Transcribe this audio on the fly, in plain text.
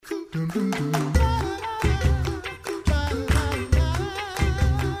Welcome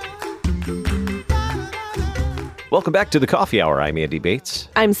back to the Coffee Hour. I'm Andy Bates.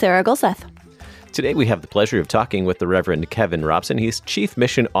 I'm Sarah Gulseth. Today we have the pleasure of talking with the Reverend Kevin Robson. He's Chief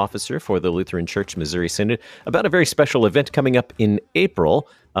Mission Officer for the Lutheran Church Missouri Synod about a very special event coming up in April.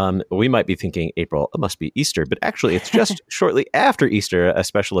 We might be thinking April, it must be Easter, but actually it's just shortly after Easter, a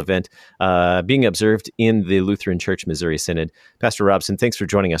special event being observed in the Lutheran Church Missouri Synod. Pastor Robson, thanks for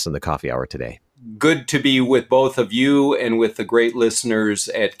joining us on the Coffee Hour today. Good to be with both of you and with the great listeners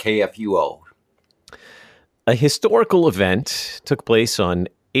at KFUO. A historical event took place on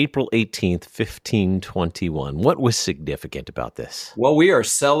April 18th, 1521. What was significant about this? Well, we are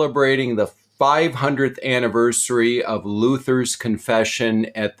celebrating the 500th anniversary of Luther's confession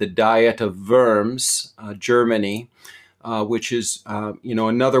at the Diet of Worms, Germany, which is,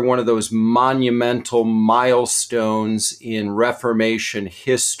 another one of those monumental milestones in Reformation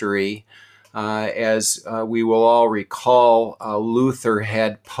history. As we will all recall, Luther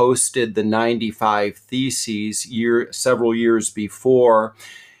had posted the 95 Theses several years before,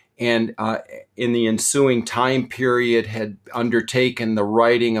 and in the ensuing time period had undertaken the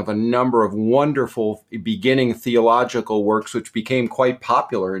writing of a number of wonderful beginning theological works, which became quite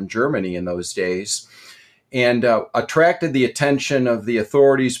popular in Germany in those days, and attracted the attention of the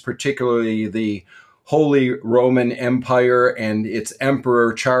authorities, particularly the Holy Roman Empire and its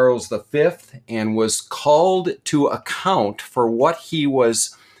Emperor Charles V, and was called to account for what he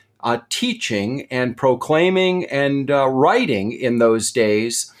was teaching and proclaiming and writing in those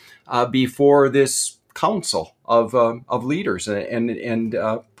days before this council of leaders and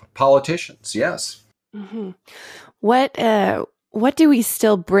politicians. Yes. Mm-hmm. What do we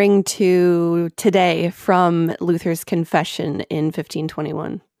still bring to today from Luther's confession in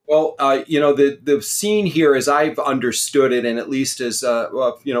 1521? Well, the scene here, as I've understood it, and at least as,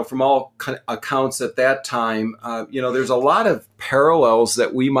 from all accounts at that time, there's a lot of parallels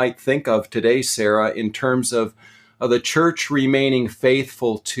that we might think of today, Sarah, in terms of the church remaining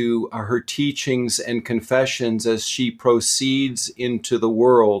faithful to her teachings and confessions as she proceeds into the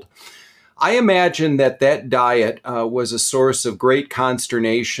world. I imagine that diet was a source of great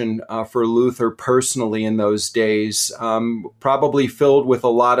consternation for Luther personally in those days, probably filled with a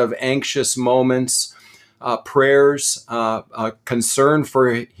lot of anxious moments, prayers, concern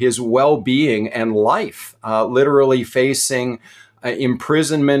for his well-being and life, literally facing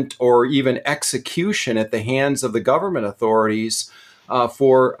imprisonment or even execution at the hands of the government authorities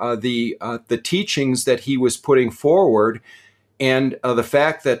for the teachings that he was putting forward. And the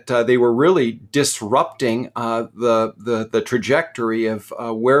fact that they were really disrupting the trajectory of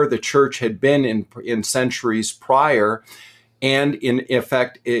where the church had been in centuries prior, and in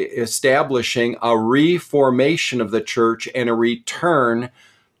effect establishing a reformation of the church and a return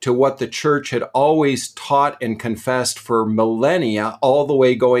to what the church had always taught and confessed for millennia, all the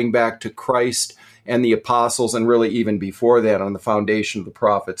way going back to Christ and the apostles, and really even before that on the foundation of the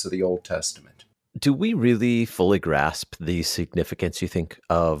prophets of the Old Testament. Do we really fully grasp the significance, you think,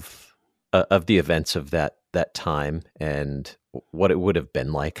 of the events of that time and what it would have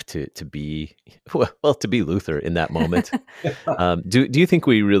been like to be Luther in that moment? Do you think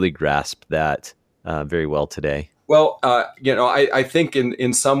we really grasp that very well today? Well, I think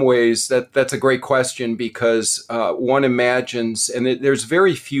in some ways that's a great question, because one imagines, and there's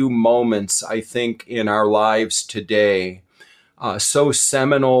very few moments, I think, in our lives today so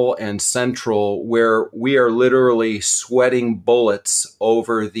seminal and central, where we are literally sweating bullets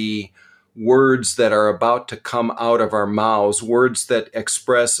over the words that are about to come out of our mouths, words that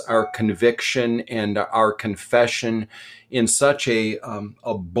express our conviction and our confession in such a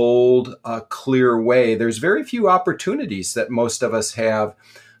bold, clear way. There's very few opportunities that most of us have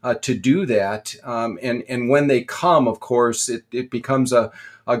to do that. And when they come, of course, it becomes a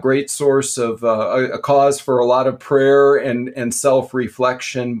great source of a cause for a lot of prayer and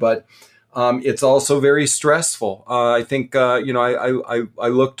self-reflection, but it's also very stressful. I think, I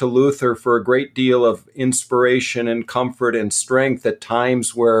look to Luther for a great deal of inspiration and comfort and strength at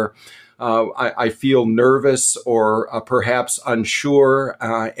times where I feel nervous or perhaps unsure.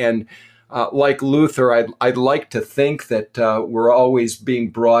 And like Luther, I'd like to think that we're always being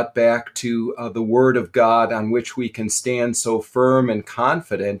brought back to the Word of God on which we can stand so firm and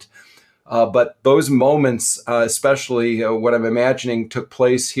confident. But those moments, especially what I'm imagining took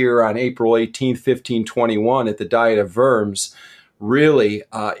place here on April 18th, 1521 at the Diet of Worms, really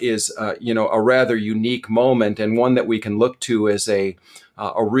is a rather unique moment, and one that we can look to as a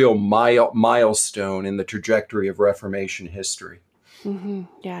real milestone in the trajectory of Reformation history. Mm-hmm.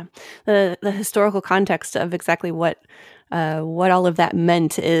 Yeah. The historical context of exactly what what all of that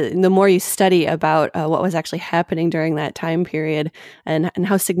meant. The more you study about what was actually happening during that time period and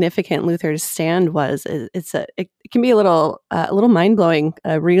how significant Luther's stand was, it can be a little mind blowing,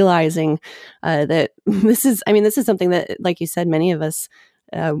 realizing that this is something that, like you said, many of us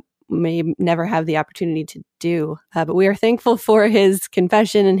may never have the opportunity to do. But we are thankful for his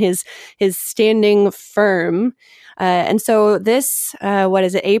confession and his standing firm. And so this,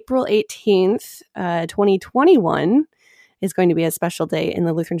 April 18th, 2021, is going to be a special day in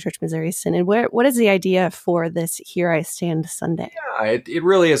the Lutheran Church Missouri Synod. What is the idea for this Here I Stand Sunday? Yeah, it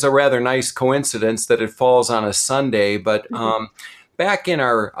really is a rather nice coincidence that it falls on a Sunday, but back in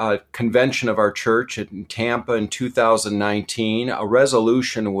our convention of our church in Tampa in 2019, a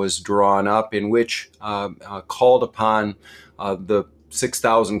resolution was drawn up in which called upon the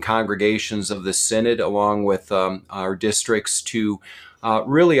 6,000 congregations of the Synod, along with our districts, to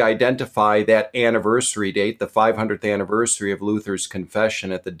really identify that anniversary date, the 500th anniversary of Luther's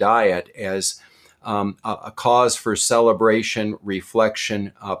confession at the Diet, as a cause for celebration,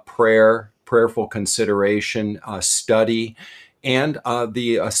 reflection, prayerful consideration, study, and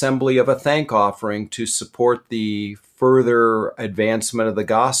the assembly of a thank offering to support the further advancement of the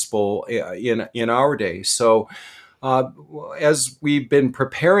gospel in our day. So, as we've been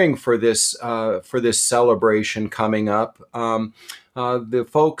preparing for this celebration coming up, the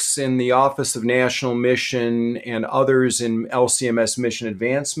folks in the Office of National Mission and others in LCMS Mission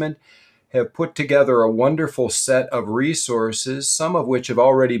Advancement have put together a wonderful set of resources, some of which have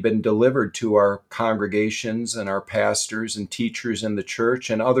already been delivered to our congregations and our pastors and teachers in the church,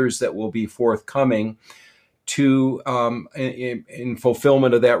 and others that will be forthcoming to, in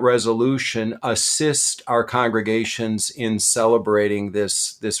fulfillment of that resolution, assist our congregations in celebrating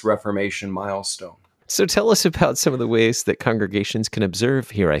this Reformation milestone. So tell us about some of the ways that congregations can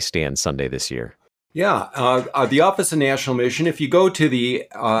observe Here I Stand Sunday this year. Yeah, the Office of National Mission, if you go to the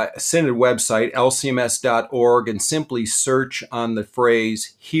Synod website, lcms.org, and simply search on the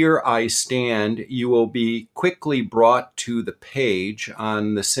phrase, Here I Stand, you will be quickly brought to the page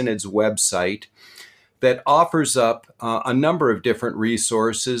on the Synod's website that offers up a number of different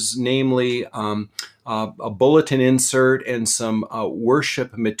resources, namely a bulletin insert and some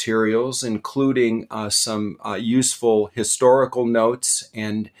worship materials, including some useful historical notes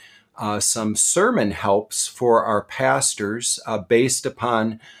and some sermon helps for our pastors based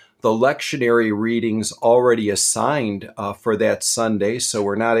upon the lectionary readings already assigned for that Sunday. So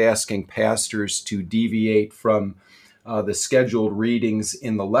we're not asking pastors to deviate from the scheduled readings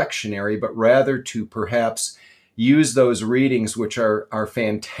in the lectionary, but rather to perhaps use those readings, which are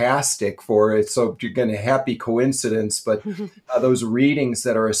fantastic for it. So you're going to happy coincidence, but those readings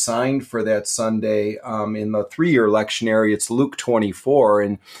that are assigned for that Sunday in the 3-year lectionary, it's Luke 24,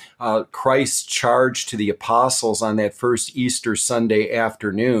 and Christ's charge to the apostles on that first Easter Sunday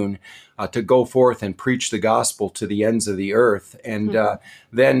afternoon to go forth and preach the gospel to the ends of the earth. And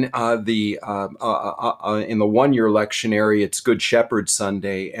then in the 1-year lectionary, it's Good Shepherd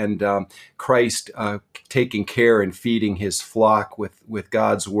Sunday, and Christ taking care and feeding his flock with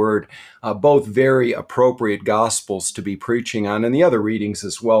God's word. Both very appropriate gospels to be preaching on, and the other readings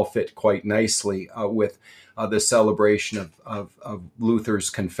as well fit quite nicely with the celebration of Luther's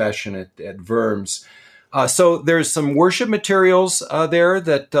confession at Worms. So there's some worship materials there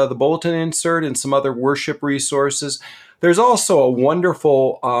that the bulletin insert and some other worship resources. There's also a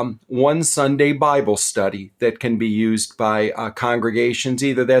wonderful one Sunday Bible study that can be used by congregations,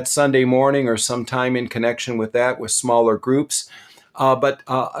 either that Sunday morning or sometime in connection with that with smaller groups. But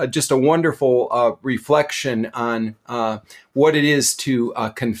just a wonderful reflection on what it is to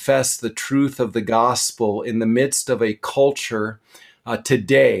confess the truth of the gospel in the midst of a culture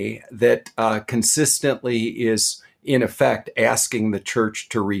today that consistently is, in effect, asking the church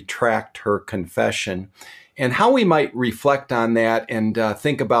to retract her confession, and how we might reflect on that and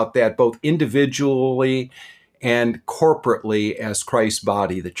think about that both individually and corporately as Christ's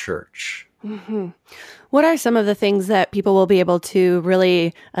body, the church. Mm-hmm. What are some of the things that people will be able to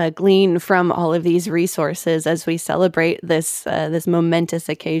really glean from all of these resources as we celebrate this momentous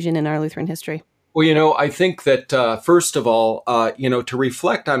occasion in our Lutheran history? Well, I think that, first of all, to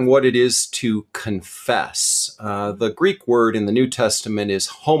reflect on what it is to confess. The Greek word in the New Testament is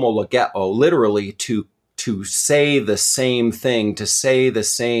homologeo, literally to say the same thing, to say the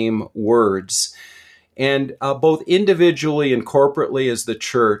same words. And both individually and corporately as the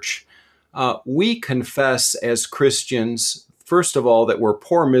church, we confess as Christians, first of all, that we're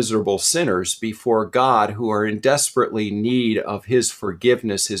poor, miserable sinners before God who are in desperately need of his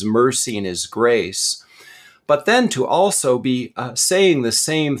forgiveness, his mercy, and his grace. But then to also be saying the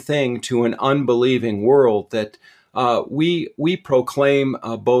same thing to an unbelieving world, that we proclaim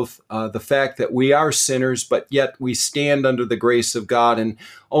both the fact that we are sinners, but yet we stand under the grace of God, and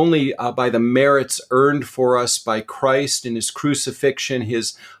only by the merits earned for us by Christ in his crucifixion,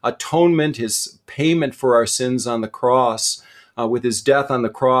 his atonement, his payment for our sins on the cross, with his death on the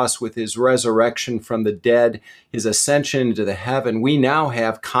cross, with his resurrection from the dead, his ascension into the heaven, we now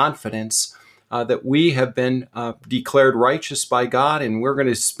have confidence that we have been declared righteous by God, and we're going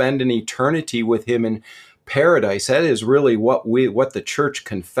to spend an eternity with him in paradise. That is really what the church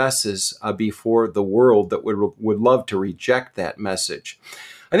confesses before the world that would love to reject that message.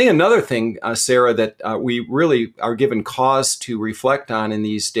 I think another thing, Sarah, that we really are given cause to reflect on in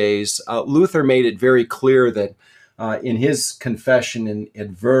these days, Luther made it very clear that in his confession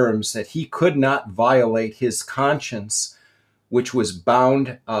in Worms that he could not violate his conscience, which was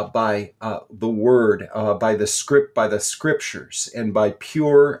bound by the word, by the scriptures, and by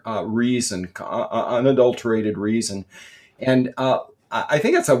pure reason, unadulterated reason. And I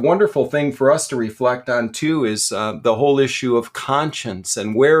think it's a wonderful thing for us to reflect on, too, is the whole issue of conscience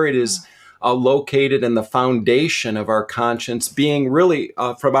and where it is located in the foundation of our conscience being really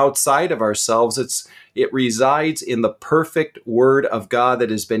from outside of ourselves. It resides in the perfect word of God that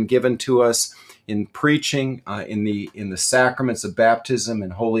has been given to us in preaching, in the sacraments of baptism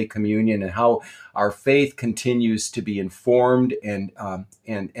and Holy Communion, and how our faith continues to be informed and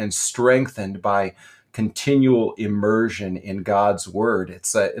strengthened by continual immersion in God's word.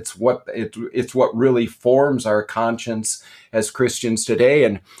 It's what really forms our conscience as Christians today,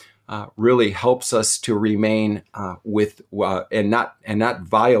 and really helps us to remain and not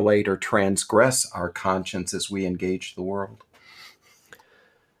violate or transgress our conscience as we engage the world.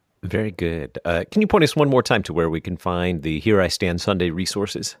 Very good. Can you point us one more time to where we can find the Here I Stand Sunday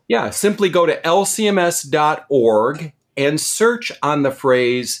resources? Yeah, simply go to lcms.org and search on the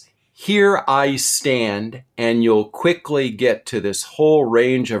phrase Here I Stand, and you'll quickly get to this whole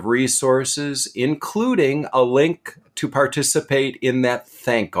range of resources, including a link to participate in that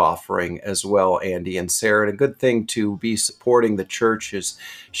thank offering as well, Andy and Sarah. And a good thing to be supporting the church as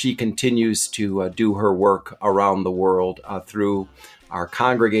she continues to do her work around the world through our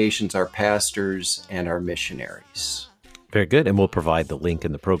congregations, our pastors, and our missionaries. Very good, and we'll provide the link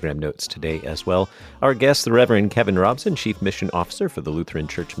in the program notes today as well. Our guest, the Reverend Kevin Robson, Chief Mission Officer for the Lutheran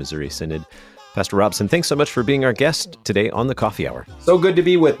Church Missouri Synod. Pastor Robson, thanks so much for being our guest today on the Coffee Hour. So good to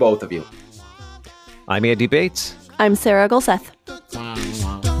be with both of you. I'm Andy Bates. I'm Sarah Golseth.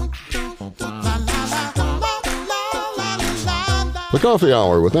 The Coffee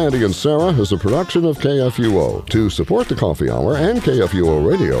Hour with Andy and Sarah is a production of KFUO. To support the Coffee Hour and KFUO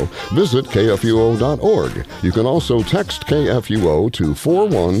Radio, visit KFUO.org. You can also text KFUO to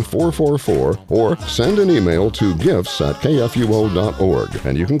 41444 or send an email to gifts@kfuo.org.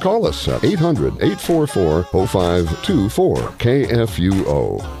 And you can call us at 800-844-0524.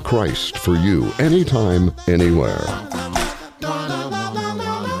 KFUO. Christ for you, anytime, anywhere.